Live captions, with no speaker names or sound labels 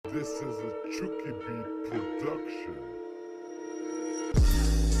This is a Chucky Beat production.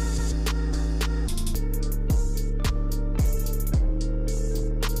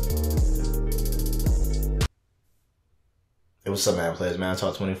 Hey, what's up, man? Players, man. I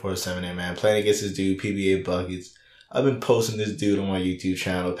talk 24/7 there, man. Playing against this dude, PBA Buckets. I've been posting this dude on my YouTube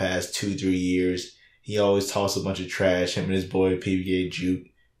channel the past 2-3 years. He always talks a bunch of trash, him and his boy PBA Juke.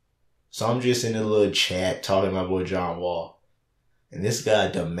 So I'm just in a little chat talking to my boy John Wall. And this guy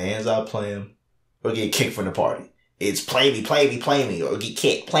demands I play him or get kicked from the party. It's play me, or get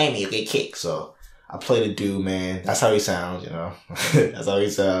kicked. Play me or get kicked. So I play the dude, man. That's how he sounds, you know. That's how he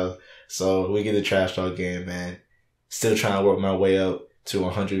sounds. So we get the trash talk game, man. Still trying to work my way up to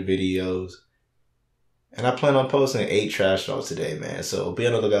 100 videos. And I plan on posting 8 trash talks today, man. So be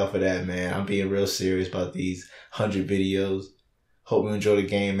on the lookout for that, man. I'm being real serious about these 100 videos. Hope you enjoy the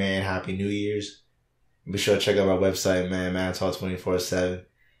game, man. Happy New Year's. Be sure to check out my website, man. Madden Talk 24/7.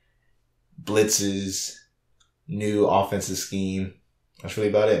 Blitzes, new offensive scheme. That's really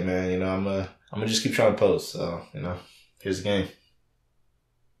about it, man. You know, I'm gonna just keep trying to post. So, you know, here's the game.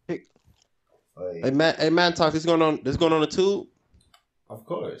 Hey man, talk. This going on the tube? Of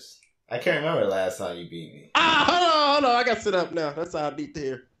course. I can't remember the last time you beat me. Hold on. I got to sit up now. That's how I beat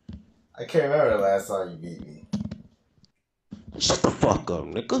there. I can't remember the last time you beat me. Shut the fuck up,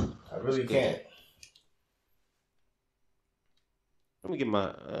 nigga. I really can't. Let me get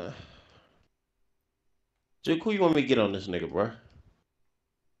my Jake, who you want me to get on this nigga, bro?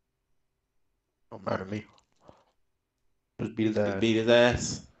 Don't matter to me. Just beat his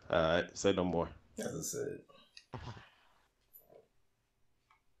ass. Alright, say no more. As I said.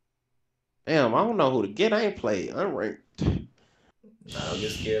 Damn, I don't know who to get. I ain't played unranked. Nah, don't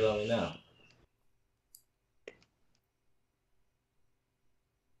get scared on me now.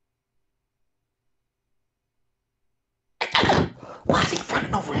 Why is he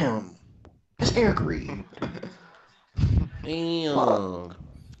running over him? It's air greed. Damn.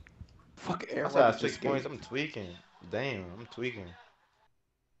 Fuck air. I got 6 points. I'm tweaking. Damn, I'm tweaking.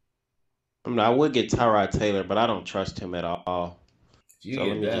 I mean, I would get Tyrod Taylor, but I don't trust him at all. If you So get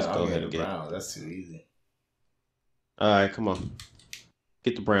let me that, just go I'll ahead get and the get Browns. That's too easy. Alright, come on.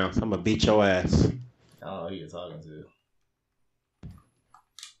 Get the Browns. I'm gonna beat your ass. I don't know who you're talking to.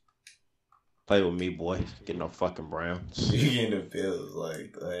 Play with me, boy. Get no fucking Browns. You getting the Bills,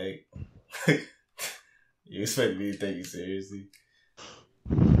 like, the heck? You expect me to take you seriously?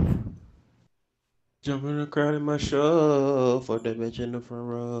 Jumping in the crowd in my show for that bitch in the front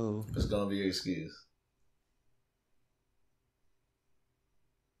row. It's gonna be your excuse.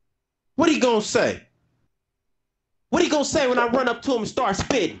 What he gonna say? What he gonna say when I run up to him and start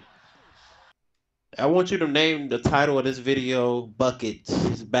spitting? I want you to name the title of this video, Buckets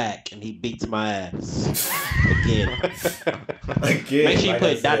is back and he beats my ass. Again. Again. Make sure you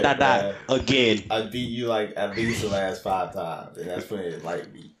put said, dot again. I beat you like at least the last 5 times. And that's putting it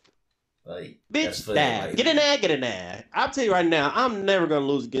light beat. Like, Bitch, nah. Get in there. I'll tell you right now, I'm never gonna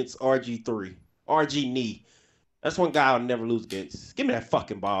lose against RG3. RG knee. That's one guy I'll never lose against. Give me that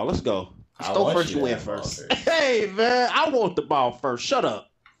fucking ball. Let's go. Just go first, you win first. Hey, man, I want the ball first. Shut up.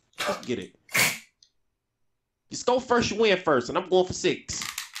 Let's get it. Just go first, you win first, and I'm going for 6.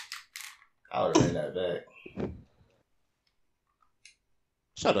 I would have ran that back.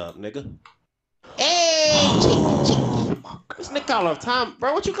 Shut up, nigga. Hey, this nigga call off time,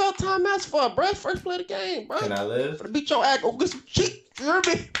 bro. What you call timeouts for, bro? First play of the game, bro. Can I live? For the beat your ass, go get some cheek. You hear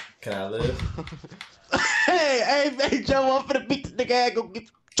me? Can I live? hey, Joe, I'm finna beat the nigga ass, go get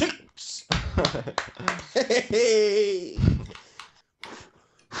some cheeks. Hey.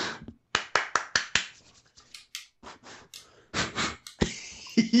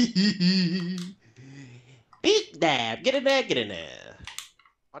 Beat that. Get in there.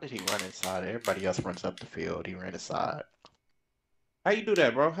 Why did he run inside? Everybody else runs up the field. He ran inside. How you do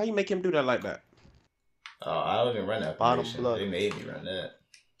that, bro? How you make him do that like that? Oh, I don't even run that Bottom formation. blood. They made me run that.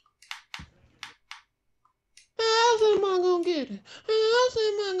 How's am I gonna get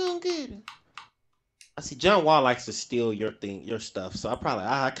it? I see John Wall likes to steal your stuff, so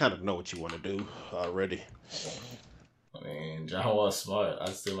I kind of know what you want to do already. I mean, John Wall's smart. I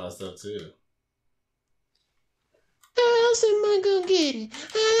steal my stuff too. How am I gonna get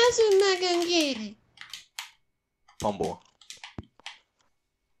it? Fumble.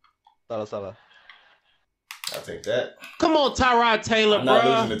 Salah. I'll take that. Come on, Tyrod Taylor, I'm bro.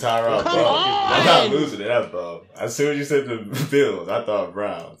 not losing to Tyrod. Come bro. on. I'm not losing to that, bro. As soon as you said the Bills, I thought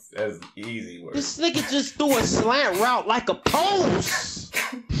Browns. That's easy work. This nigga just threw a slant route like a post.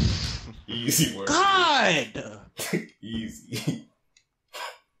 Easy work. God. Easy.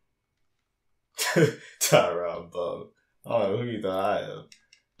 Tyrod, bro. I don't know who you thought I am.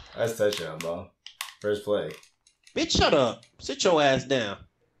 That's touchdown, bro. First play. Bitch, shut up. Sit your ass down.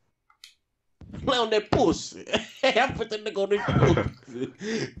 Play on that pussy. I put that nigga on that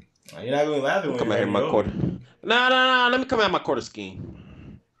pussy. You're not gonna laugh at when Come out here, my quarter. Nah. Let me come out my quarter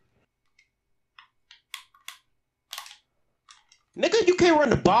scheme. Nigga, you can't run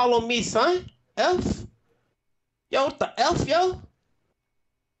the ball on me, son. F. Yo, what the F, yo?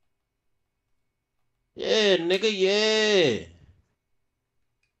 Yeah, nigga, yeah.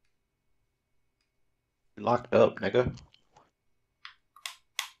 Locked up, nigga.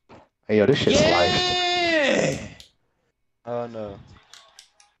 Hey, yo, this shit's sliced. Yeah. Oh no.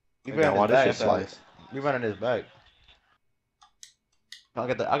 You Nigga, why this shit sliced? You running his back. I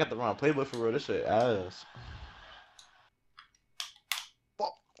got the wrong playbook for real. This shit ass.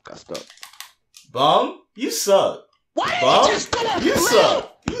 Got stuck. Bum, you suck. Why did Bum, you just go off you the suck.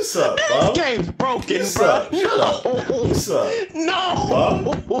 You suck, bum. This game's broken, You bro. suck. Shut up. You suck.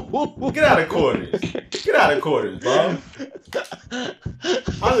 No. Get out of quarters. Get out of quarters, bum.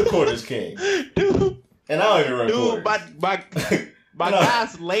 I'm the quarters king. Dude, And I don't even run quarters. my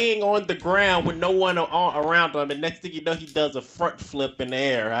guy's laying on the ground with no one around him, and next thing you know, he does a front flip in the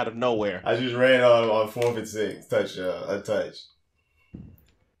air out of nowhere. I just ran on 4th and 6. Touchdown. Untouched.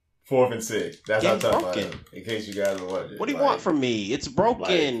 4th and 6. That's how tough I am. In case you guys are wondering. What do you want from me? It's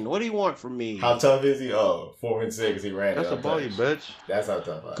broken. What do you want from me? How tough is he? Oh, 4th and 6. He ran. That's a ball, you bitch. That's how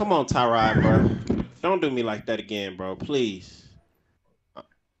tough I am. Come on, Tyrod, bro. Don't do me like that again, bro. Please.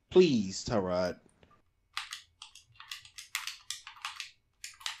 Please, Tyrod.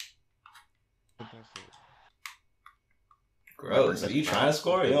 Gross. Are you trying to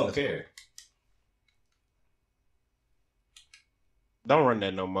score? You don't care. Don't run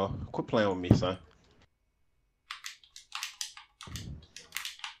that no more. Quit playing with me, son.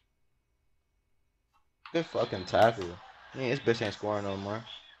 Good fucking tackle. Yeah, this bitch ain't scoring no more.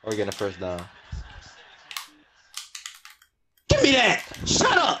 Or getting a first down. Give me that!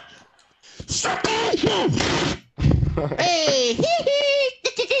 Shut up! Shut up! Hey!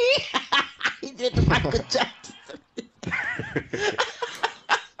 He did the Michael Jackson.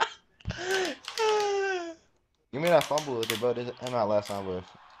 Give me that fumble with it, bro. This ain't my last time with.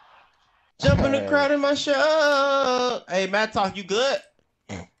 Jump in the crowd in my shirt. Hey, Matt Talk, you good?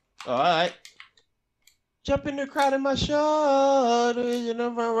 All right. Jump in the crowd in my shirt. You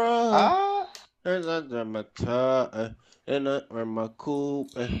know, there's a matter and my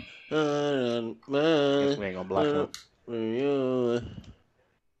coupe. Guess we ain't gonna block him.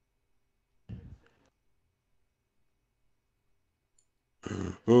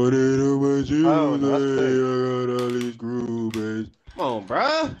 Oh, they know what you Oh, say. that's I got all these groupies. Come on,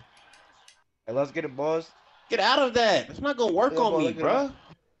 bruh. Hey, let's get it, boys. Get out of that. It's not gonna work Yeah, on boy, me, look at bruh.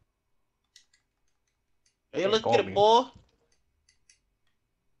 Hey, let's call get it, me. boy.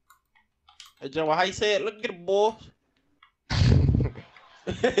 Hey, John, how you say it? Let's get it, boy.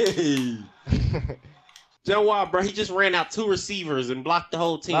 Hey. John Wall, bro, he just ran out 2 receivers and blocked the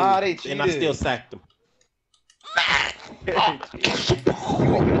whole team. Nah, they and I cheated. still sacked him. Look at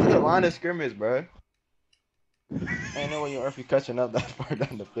the line of scrimmage, bro. Ain't no way you're earthly catching up that far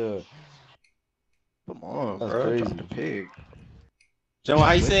down the field. Come on, That's bro. crazy. Drop the pig. John Wall,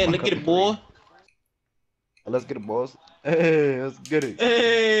 how you say it? Let's get it, boy. Let's get it, boys. Hey, let's get it.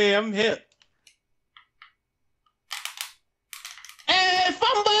 Hey, I'm hip. Hey,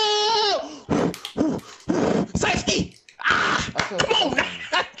 fumble! Safety! Come on, man.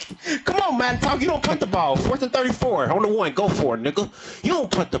 Come on, man. Talk. You don't punt the ball. 4th and 34. On the 1. Go for it, nigga. You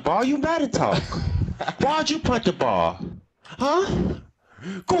don't punt the ball. You Madden Talk. Why'd you punt the ball? Huh?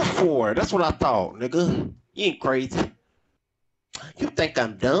 Go for it. That's what I thought, nigga. You ain't crazy. You think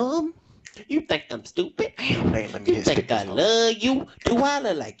I'm dumb? You think I'm stupid? You think I love you? Do I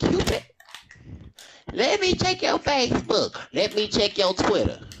look like Cupid? Let me check your Facebook. Let me check your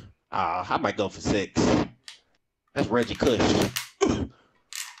Twitter. I might go for 6. That's Reggie Cush.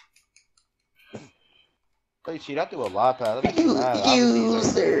 Hey, cheat, I threw a lot pass. I threw a lot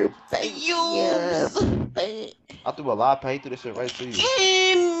pass. He threw this shit right to you.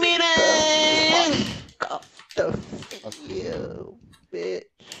 Give me that. You bitch.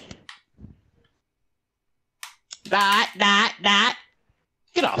 Dot.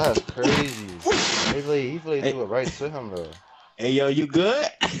 Get off. That's crazy. He really threw it right to him, though. Hey, yo, you good?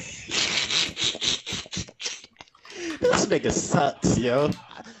 This nigga sucks, yo.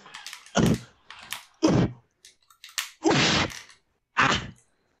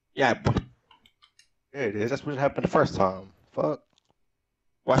 Yeah, boy. There it is. That's what happened the first time. Fuck.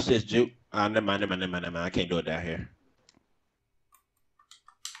 Watch this, Juke. Never mind. I can't do it down here.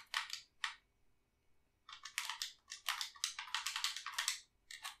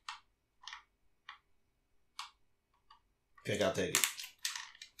 Kick, I'll take it.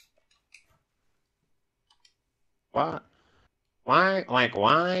 What? Why are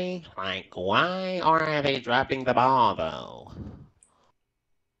they dropping the ball though?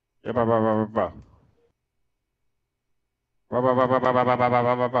 Yeah, bro.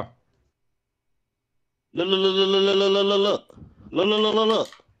 Look.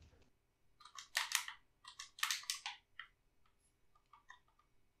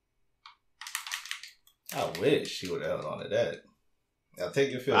 I wish she would have held on to that. I'll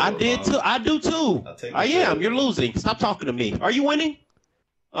take your field. I did too. I do too. I am. You're losing. Stop talking to me. Are you winning?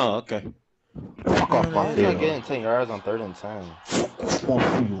 Oh, okay. Fuck off my He's field. not getting 10 yards on 3rd and 10.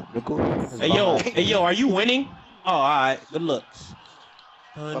 Hey yo, are you winning? Oh, all right. Good looks.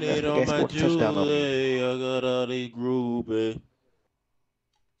 I need on my jewelry. I got all these groovy.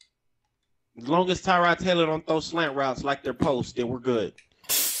 As long as Tyrod Taylor don't throw slant routes like they're post, then we're good.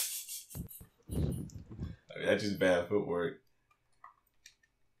 I mean, that's just bad footwork.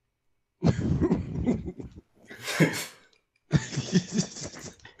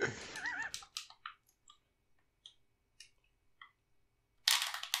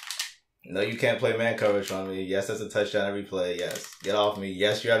 No, you can't play man coverage on me. Yes, that's a touchdown every play. Yes. Get off me.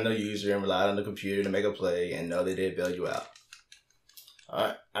 Yes, you have no user and relied on the computer to make a play, and no, they did bail you out. All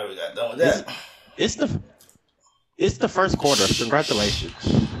right, I already got done with that. It's the first quarter. Congratulations.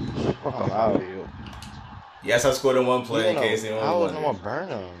 Yes, I scored in one play in case anyone How was is no wondering. one burn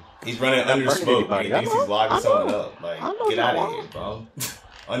him? He's running under smoke. He thinks he's locking someone up. Like, get out of here, bro.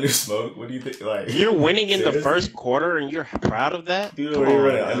 Under smoke? What do you think? Like, you're winning in the first quarter and you're proud of that? Dude, you're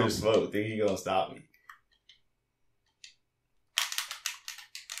running under smoke. Think you gonna stop me?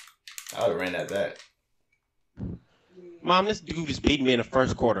 I would have ran at that. Mom, this dude is beating me in the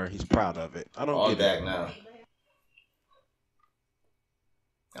first quarter. He's proud of it. I don't I'm get back it. now.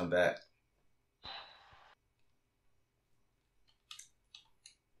 I'm back.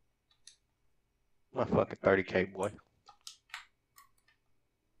 My fucking 30K boy.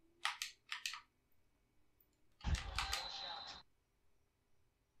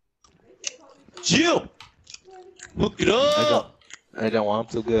 Jill! Hook it up! I don't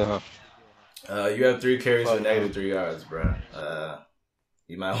want him too good, huh? You have 3 carries for negative 3 yards, bro.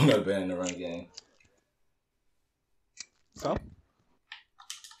 You might want to abandon the run game. So?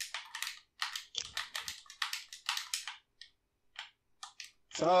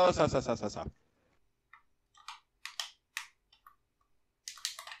 So.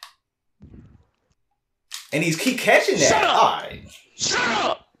 And he's keep catching that. Shut up! All right. Shut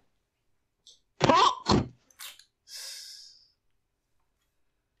up! Punk!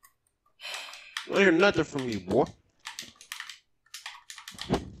 I hear nothing from you, boy.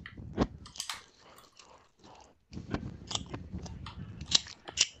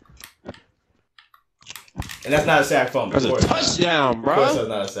 And that's not a sack fumble. That's a touchdown, bro. Of course that's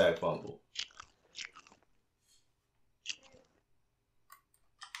not a sack fumble.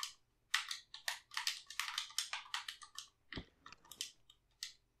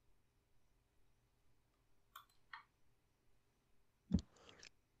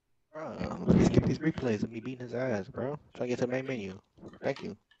 Please skip these replays of me beating his ass, bro. Try to get to the main menu. Thank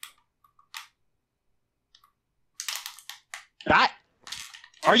you.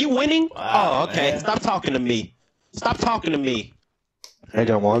 Are you winning? Wow, oh, okay. man. Stop talking to me. Stop talking to me. Hey,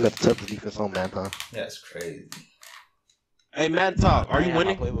 John Wall, I got the toughest defense on man, huh? That's crazy. Hey, Madden Talk. Are you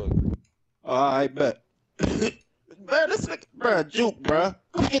winning? Oh, I bet. Man, this nigga, bro, juke, bro.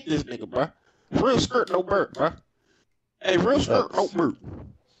 Come get this nigga, bro. Real skirt, no bird, bro. Hey, real skirt, no bird.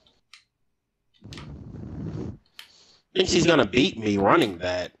 Thinks he's gonna beat me running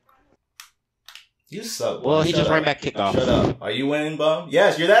that. You suck. Well, bro. he Shut just up. ran back kickoff. Shut up. Are you winning, bum?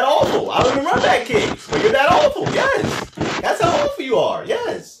 Yes, you're that awful. I don't even run back kick. But you're that awful. Yes. That's how awful you are.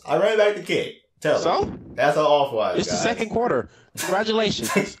 Yes. I ran back the kick. Tell him. So? That's how awful I am. It's the second quarter.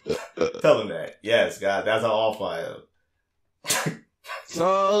 Congratulations. Tell him that. Yes, God. That's how awful I am.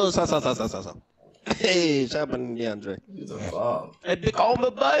 So. Hey, Shaban DeAndre. He's a bum. Hey, big on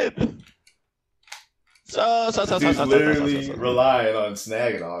the babe. He's literally relying on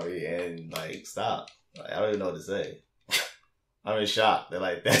snagging on me and, like, stop. Like, I don't even know what to say. I'm in shock. They're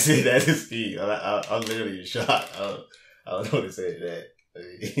like, that's it. That's his speed. I'm literally in shock. I don't know what to say to that.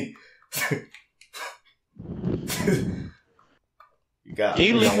 You got Can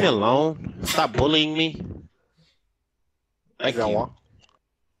you leave me alone? Stop bullying me. Thank you.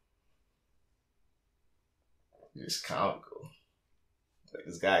 It's comical. Like,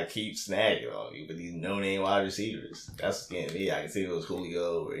 this guy keeps snagging on me, but these no-name wide receivers. That's what's getting me. I can see if it was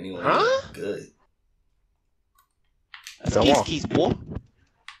Julio or anyone else. Good. That's keys, boy.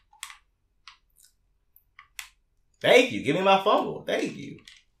 Thank you. Give me my fumble. Thank you.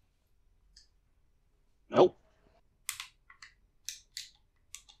 Nope.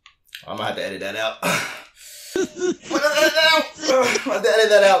 I'm gonna have to edit that out. I'm gonna have to edit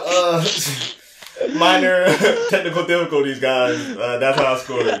that out. Minor technical difficulties, guys. That's how I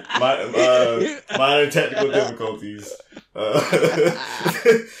scored. Minor technical difficulties.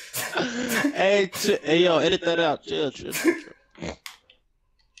 Hey, yo, edit that out. Chill.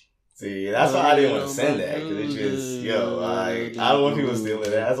 See, that's why I didn't want to send that, because it just, like, I don't want people stealing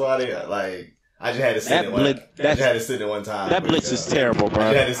that. That's why I didn't, like, I just had to send it one. I just had to send it one time. That blitz is terrible, bro.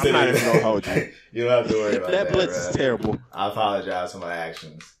 I just had to I'm not even gonna hold you. You don't have to worry about that. That blitz is terrible. I apologize for my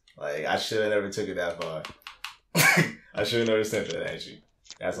actions. Like, I should have never took it that far. I should have never sent that at you.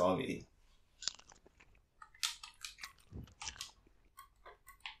 That's on me.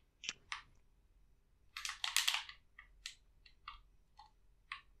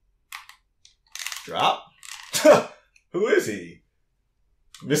 Drop? Who is he?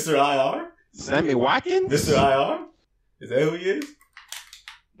 Mr. IR? Sammy Watkins? Mr. IR? Is that who he is?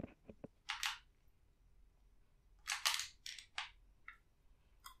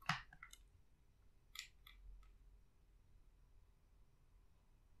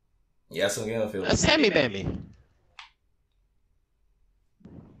 Yes, I'm gonna feel That's Sammy Bammy.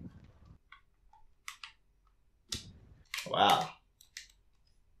 Wow.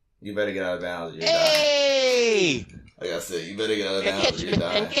 You better get out of bounds or you're Hey! dying. Like I said, you better get out of bounds or you're And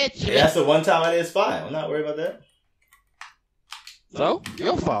dying. catch me. Hey, that's the one time I did. It's fine. I'm not worried about that. So,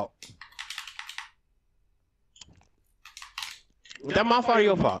 your fault. Is that my fault or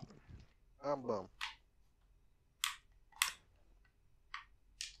your fault? I'm bummed.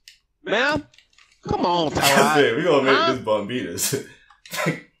 Ma'am? Come on, That's Tyrod. it. We're going to make this bum beat us.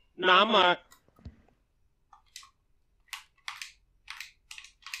 Nah, I'm not.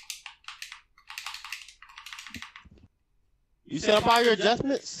 You set up all your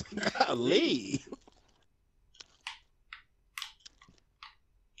adjustments? Golly.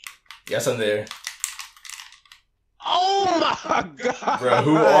 Yes, I'm there. Oh my God. Bro,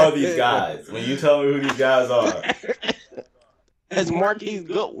 who are these guys? When you tell me who these guys are. It's Marquise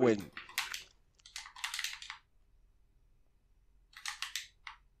Goodwin.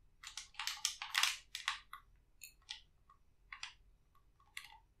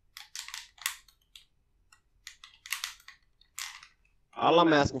 All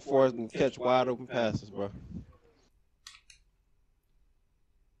I'm asking for is to catch wide open passes, bro.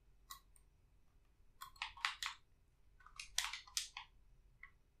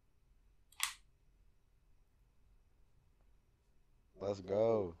 Let's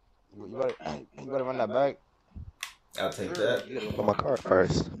go. You better run that back. I'll take that. You gotta look on my card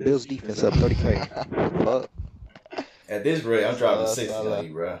first. Bills defense up 30K. Fuck. At this rate, I'm dropping 60 on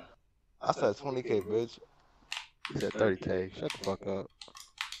you, bro. I said 20K, bitch. You said 30K. Shut the fuck up.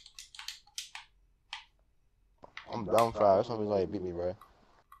 I'm dumbfounded. That's one reason why you beat me, bro.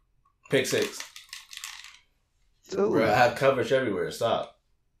 Pick 6. Two. Bro, I have coverage everywhere. Stop.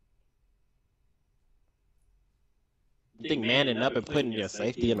 You think manning up and putting your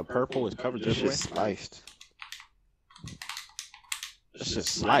safety in the purple is coverage This everywhere? shit sliced. It's just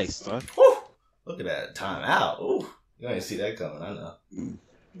sliced, huh? Whew. Look at that. Timeout. Ooh. You ain't see that coming, I know.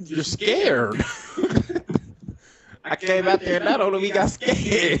 You're scared. I came out there and not only we got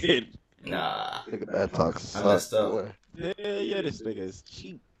scared. Nah. Nigga bad talk. I messed up. Boy. Yeah, this nigga is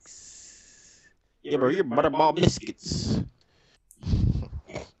cheeks. Yeah, bro, you're butterball biscuits.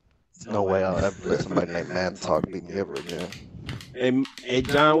 No way I'll ever let somebody named Madden talk beat me ever again. Hey,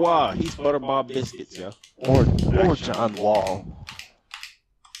 John Wall, he's butterball biscuits, yo. Or John Wall.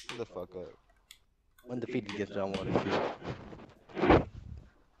 Shut the fuck up. Undefeated against John Wall this year.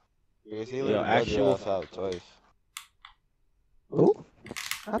 Because he Yo, literally actual- us out twice. Who?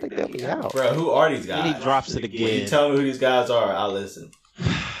 I think they'll be out. Bro, who are these And he guys? drops it When you again. tell me who these guys are, I'll listen.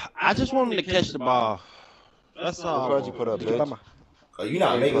 I just want him to catch the ball. That's What all. card you put up, bitch? Oh, you're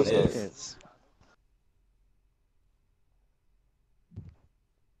not making this. Defense.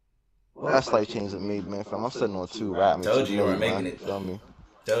 That's like changing me, man. Fam. I'm sitting on 2 rap. Told you you weren't making it. Feel me?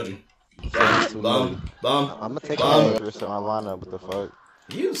 Told you. Bum. Bum. I'm gonna take Bum. it. You're setting my lineup. What the fuck?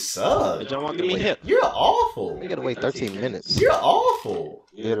 You suck. Hey, John Wall, give me a hit. You're awful. We gotta wait 13 minutes. You're awful.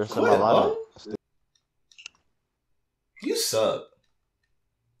 Yeah, they're setting Quit, my lineup. bum. You suck.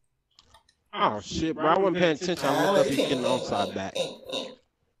 Oh, shit, bro. I wasn't paying attention. I looked up, he's getting onside back.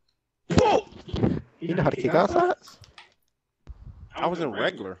 Whoa! You know how to kick outsides? I was in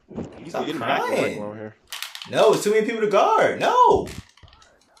regular. He's Stop getting back in crying. regular over here. No, it's too many people to guard. No.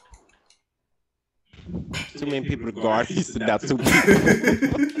 Too many people to guard. He said, not too people.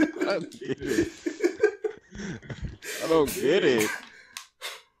 I don't get it.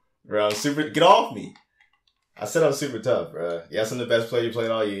 Bro, I'm super. Get off me. I said I'm super tough, bro. Yes, I'm the best player you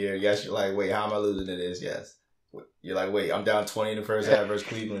played all year. Yes, you're like, wait, how am I losing to this? Yes. You're like, wait, I'm down 20 in the first half versus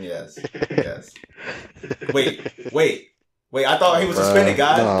Cleveland. Yes. Yes. Wait. I thought he was suspended,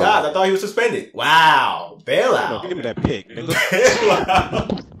 guys. No. Guys, I thought he was suspended. Wow. Bailout. No, give me that pick, nigga.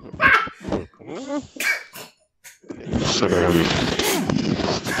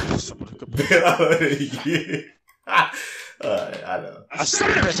 Bailout of the year. Alright, I know.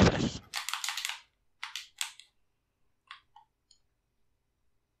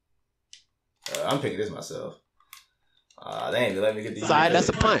 I'm picking this myself. They ain't gonna let me get these. Side, that's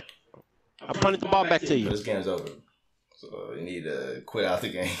a punt. I punted the ball back to you. This game's over. So you need to quit out the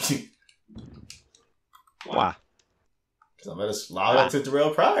game. Why? Because I'm gonna slide up to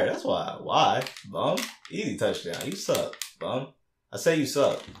Terrell Pryor. That's why. Why? Bum. Easy touchdown. You suck, bum. I say you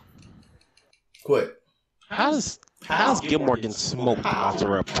suck. Quit. How's Gilmore getting smoked by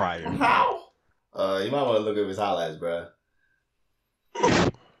Terrell Pryor? How? You might want to look at his highlights, bro.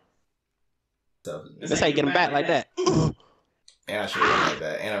 That's how you get him back like that. And I should run like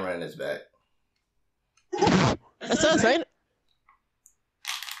that. And I'm running this back. That's us, ain't it?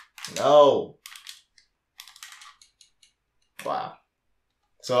 No. Wow.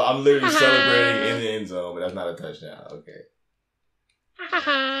 So I'm literally celebrating in the end zone, but that's not a touchdown. Okay.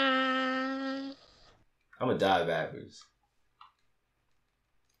 I'm gonna die backwards.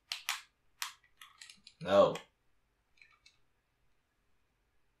 No.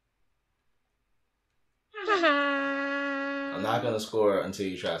 I'm not gonna score until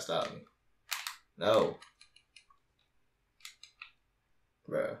you try to stop me. No.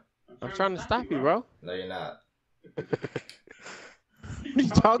 Bruh. I'm trying to stop you, bro. No, you're not. What are you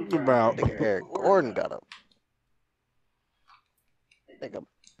talking about? I think Eric Gordon got him. I think I'm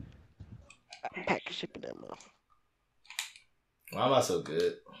pack shipping that motherfucker. Why am I so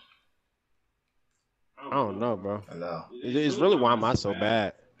good? I don't know, bro. I know. It's really why am I so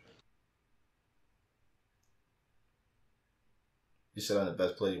bad? You said I'm the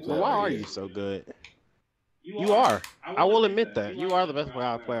best player you Well, play. why are you so good? You are. I will admit that. You are the best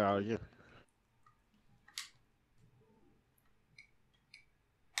player out here.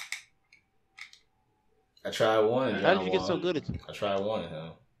 I tried one. How did you get so good at I tried one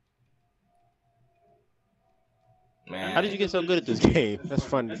him. Man. How did you get so good at this game? That's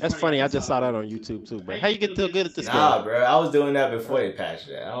funny. That's funny. I just saw that on YouTube too, bro. How you get so good at this Nah, game? bro. I was doing that before they patched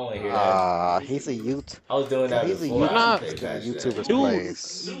that. I don't want to hear that. He's a youth. I was doing that He's a before Nah. they patched YouTubers that.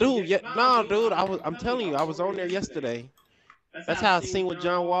 plays. Dude, yeah, nah, dude. I'm telling you, I was on there yesterday. That's how I seen with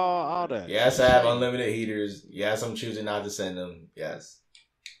John Wall, all that. Yes, I have unlimited heaters. Yes, I'm choosing not to send them. Yes.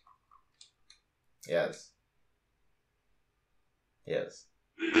 Yes. Yes.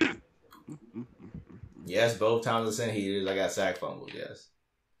 Yes, both times I sent heaters, I got sack fumbles. Yes.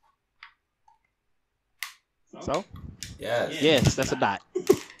 So? Yes. Yes, that's a dot.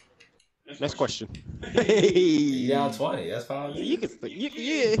 Next question. You down 20. That's fine. You can,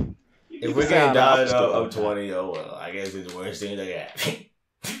 yeah. If we're getting died up 20, oh well. I guess it's the worst thing that can happen.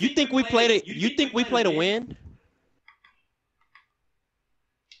 You think we played it? You think we played a win?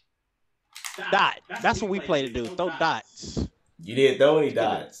 Dot. That's what we play to do. Throw dots. You didn't throw any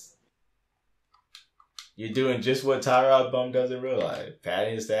dots. You're doing just what Tyrod Bum does in real life.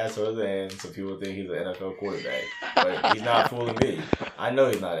 Padding his stats towards the end so people think he's an NFL quarterback. But he's not fooling me. I know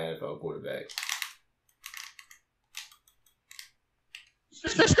he's not an NFL quarterback.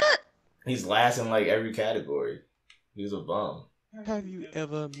 He's last in like every category. He's a bum. Have you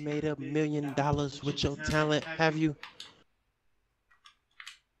ever made $1 million with your talent? Have you?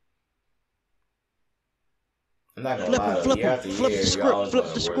 I'm not gonna lie though, year after year, you're always one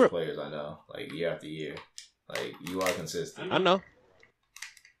of the worst players I know. Like year after year. Like you are consistent. I know.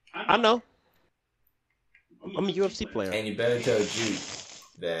 I'm a UFC player. And you better tell Juke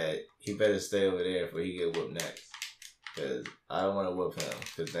that he better stay over there before he get whooped next. Because I don't want to whoop him.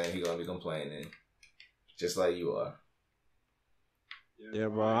 Because then he going to be complaining. Just like you are. Yeah,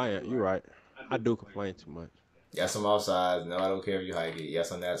 bro. You're right. I do complain too much. Yes, I'm offsides. No, I don't care if you hike it.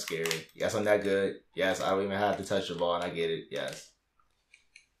 Yes, I'm that scary. Yes, I'm that good. Yes, I don't even have to touch the ball and I get it. Yes.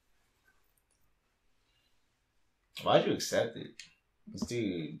 Why'd you accept it? This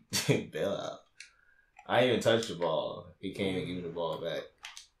dude, bail out. I ain't even touched the ball. He can't even give me the ball back.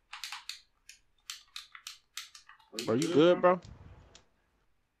 Are you good, bro?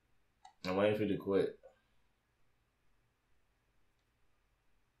 I'm waiting for you to quit.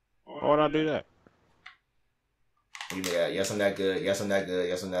 Why would I do that? You mean that? Yes, I'm that good. Yes, I'm that good.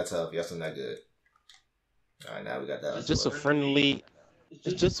 Yes, I'm that tough. Yes, I'm that good. All right, now we got that. It's just a friendly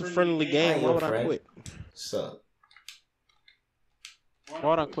game. Why would I quit? Suck.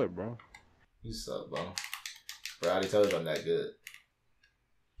 Why'd I quit, bro? You suck, bro. Bro, I already told you I'm that good.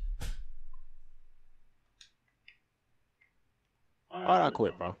 Why'd I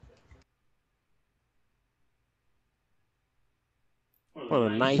quit, bro? What a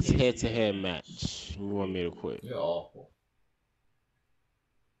nice head-to-head match. You want me to quit? You're awful.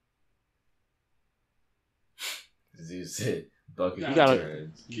 This dude said Bucket You gotta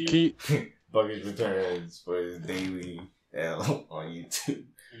returns. keep. Bucket returns for his daily L on YouTube.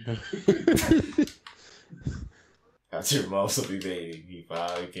 After your mom's will be baby, he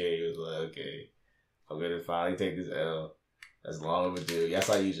finally came. He was like, okay, I'm gonna finally take this L. That's long overdue. Yes,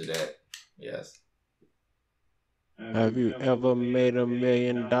 I use that. Yes. Have you ever made $1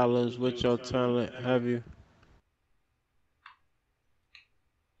 million with your talent? Have you?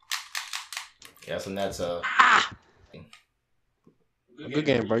 Yes, and that's Good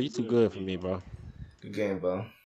game, bro. You too good for me, bro. good game, bro.